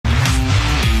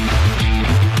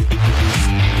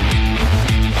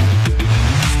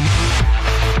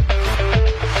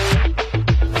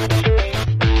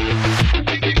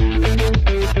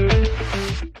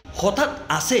হঠাৎ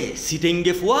আছে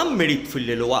সিটেঙ্গে ফুয়া মেরিট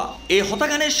ফুললে লোয়া এই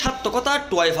হতাগানের সার্থকতা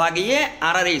টয় ভাগিয়ে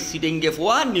আর এই সিটেঙ্গে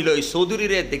ফুয়া নিলয়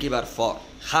চৌধুরীরে দেখিবার ফর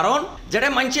কারণ যেটা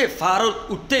মানছে পাহাড়ত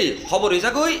উঠতেই খবর হয়ে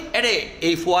যাগই এরে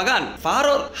এই ফুয়াগান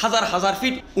পাহাড়র হাজার হাজার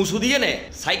ফিট উঁচু দিয়ে নে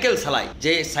সাইকেল চালায়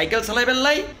যে সাইকেল চালাই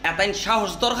বেললাই এতাইন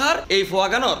সাহস দরকার এই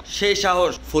ফুয়াগানর সেই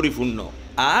সাহস পরিপূর্ণ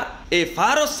আর এই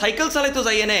পাহাড়ত সাইকেল চালাইতে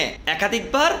যাইয়ে নে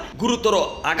একাধিকবার গুরুতর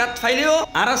আঘাত ফাইলেও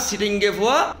আর সিটিংগে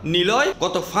ফুয়া নিলয়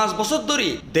গত 5 বছর ধরে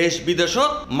দেশ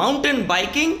বিদেশত মাউন্টেন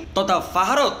বাইকিং তথা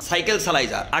পাহাড়ত সাইকেল চালাই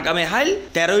যার আগামী হাইল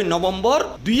 13 নভেম্বর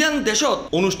দুইয়ান দেশত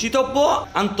অনুষ্ঠিতব্য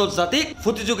আন্তর্জাতিক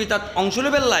প্রতিযোগিতাত অংশ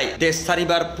লবেলাই দেশ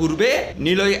ছাড়িবার পূর্বে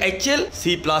নিলয় আইচেল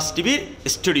Cplustv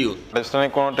স্টুডিও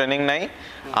কোনো ট্রেনিং নাই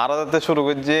আর শুরু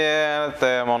করছে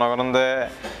মনে করেন যে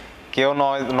কেউ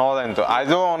ন জানতো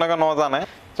আজও অনেকে ন জানে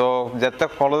তো যেতে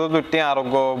কলেজে দুটি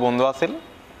আরোগ্য বন্ধু আছিল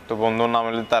তো বন্ধুর নাম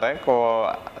হইল তারে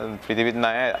পৃথিবীত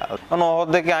নাই নহর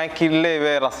দেখি আমি কিনলে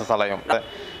এবার রাস্তা চালাই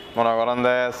মনে করেন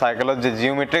যে সাইকেলের যে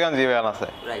জিওমেট্রিক যে ব্যান আছে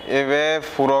এবে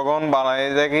ফুরগন বানাই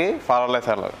দেখি ফারালে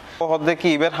চালাই হর দেখি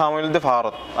এবার হামিল দিয়ে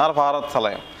ভারত আর ভারত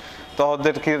চালাই তো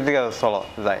হদের কি ঠিক আছে চলো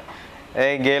যাই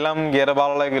এই গেলাম গিয়ে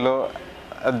ভালো লাগিল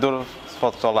দূর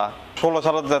পথ চলা 16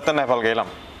 সালত যেতে নেপাল গেলাম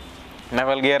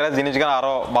নেপাল গিয়ে জিনিসগুলো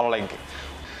আরো ভালো লাগে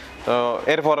তো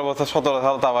এরপরে বছর 17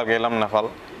 সাল আবার গেলাম নেপাল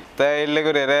তো এর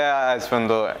লেগে এর আজ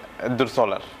পর্যন্ত দূর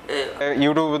চলার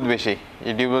ইউটিউব বেশি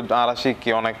ইউটিউব আর শিখি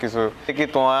অনেক কিছু কি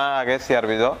তোমার আগে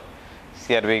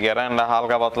সিআরবি গেরা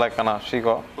হালকা পাতলা কানা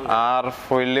শিখো আর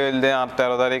ফইলে হইলে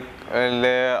 13 তারিখ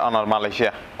হইলে আনার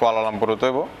মালয়েশিয়া কুয়ালালামপুর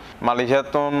তৈব মালয়েশিয়া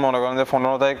তো মনে করেন যে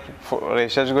 15 তারিখ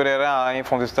রিসার্চ করে আমি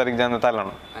 25 তারিখ জানতে তাইলাম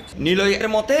নিলয়ের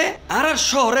মতে আর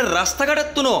শহরের রাস্তাঘাটের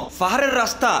তুনো পাহাড়ের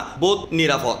রাস্তা বহুত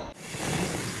নিরাপদ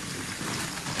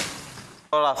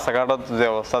রাস্তাঘাটত যে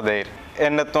অবস্থা দেয়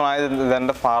এনে তো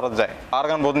যেটা পাহাড়ত যায় আর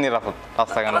গান বহুত নিরাপদ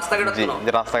রাস্তাঘাট জি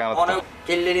যে রাস্তাঘাট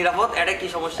কেলে নিরাপদ এটা কি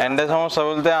সমস্যা এন্ডে সমস্যা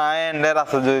বলতে এন্ডে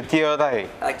রাস্তা যদি কি হয়ে থাকে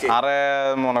আরে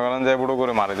মনে করেন যে বুড়ো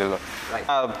করে মারি দিল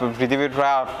পৃথিবীর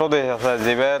প্রায় 8 দেশ আছে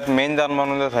যেবে মেইন যানবাহন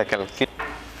হলো সাইকেল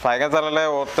সাইকেল চালালে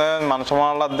ওতে মানুষ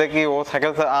মারার দেখি ও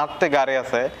সাইকেল আটতে গাড়ি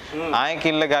আছে আই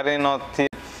কিনলে গাড়ি নথি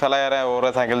চালাই ওরা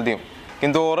সাইকেল দিম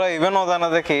কিন্তু ওরা ইভেন ও জানা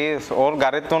দেখি ওর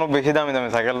গাড়ির তো বেশি দামি দামি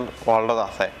সাইকেল ওয়ার্ল্ডত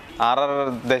আছে আর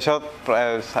দেশত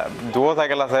দুও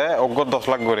সাইকেল আছে অজ্ঞ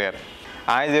 10 লাখ করে আর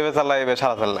আই যেবে চালাই এবে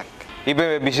 4.5 লাখ ইবে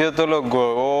বিশেষত লোক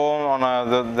ও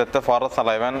যেতে ফরজ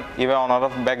চালাইবেন ইবে অনার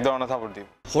ব্যাক ধরনের সাপোর্ট দিব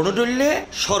হরডুল্লে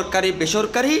সরকারি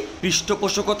বেসরকারি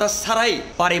পৃষ্ঠপোষকতা ছাড়াই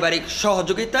পারিবারিক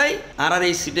সহযোগিতায় আর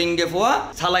এই সিটিংগে ফোয়া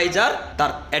চালাই যার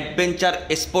তার অ্যাডভেঞ্চার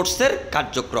স্পোর্টসের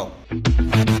কার্যক্রম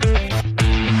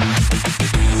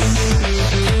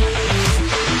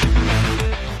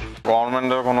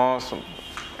গভর্নমেন্টের কোনো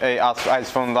এই আজ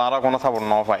পর্যন্ত আর কোনো সাপোর্ট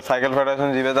না পাই সাইকেল ফেডারেশন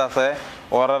জিবেতে আছে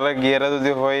ওরা গিয়ে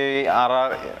যদি হয়ে আর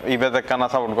ইবে দেখা না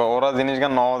সাপোর্ট করে ওরা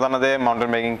জিনিসগান ন জানা যে মাউন্টেন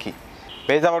বাইকিং কি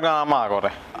এই সাপোর্ট গান আমা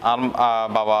করে আর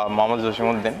বাবা মোহাম্মদ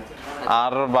জসিমউদ্দিন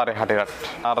আর বাড়ি হাটিঘাট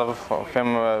আর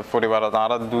পরিবারত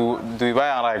আর দুই ভাই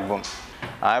আর এক বোন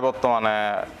আই বর্তমানে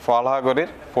পড়ালেখা করি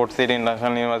ফোর্থ সিটি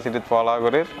ইন্টারন্যাশনাল ইউনিভার্সিটিত পড়ালেখা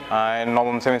করি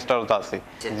নবম সেমিস্টারত আছি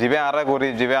যিবে আর করি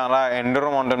যিবে আর এন্ডোরো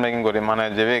মাউন্টেন বাইকিং করি মানে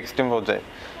যিবে এক্সট্রিম পর্যায়ে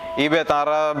ইবে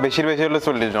তারা বেশি হলে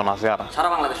 40 জন আছে আর সারা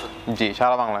বাংলাদেশে জি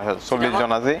সারা বাংলাদেশে 40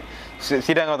 জন আছে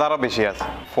চিটাগং তারা বেশি আছে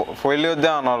ফইলেও যে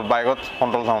আনার বাইকত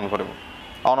কন্ট্রোল সাউন্ড করব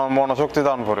অনর মনোশক্তি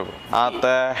সাউন্ড করব আর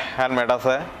হেলমেট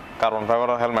আছে কার্বন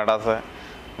ফাইবারের হেলমেট আছে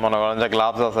মনে করেন যে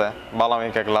গ্লাভস আছে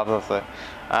বালামিকা গ্লাভস আছে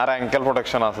আর অ্যাঙ্কেল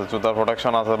প্রোটেকশন আছে জুতার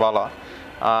প্রোটেকশন আছে বালা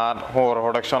আর হোর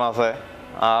প্রোটেকশন আছে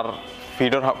আর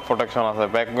ফিডের প্রোটেকশন আছে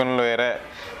ব্যাকগুন লয়েরে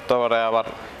তারপরে আবার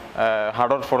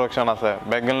হার্ডওয়ার প্রোডাকশন আছে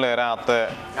ব্যাগন লয়েরা আতে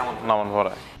নামন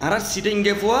পড়ে আর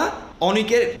সিটিংগে ফোয়া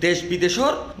অনেকের দেশ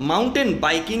বিদেশর মাউন্টেন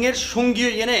বাইকিং এর সঙ্গী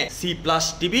এনে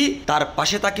Cplustv তার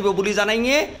পাশে থাকিব বলে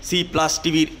জানাইয়ে Cplustv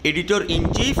editor in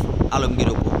chief Alamgir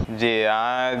Apu জি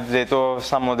যেহেতু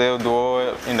সামনে দু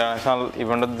ইন্টারন্যাশনাল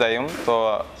ইভেন্টত যাইম তো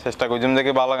চেষ্টা করছিলাম যে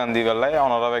ভালো গান দি বেলায়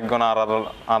অনারা একজন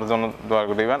আর জন দোয়া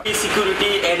করিবেন সিকিউরিটি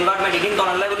এনভায়রনমেন্ট এগিন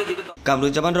তনালাই বলে দিবে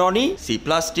কামরুজ্জামান রনি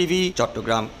Cplustv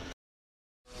চট্টগ্রাম।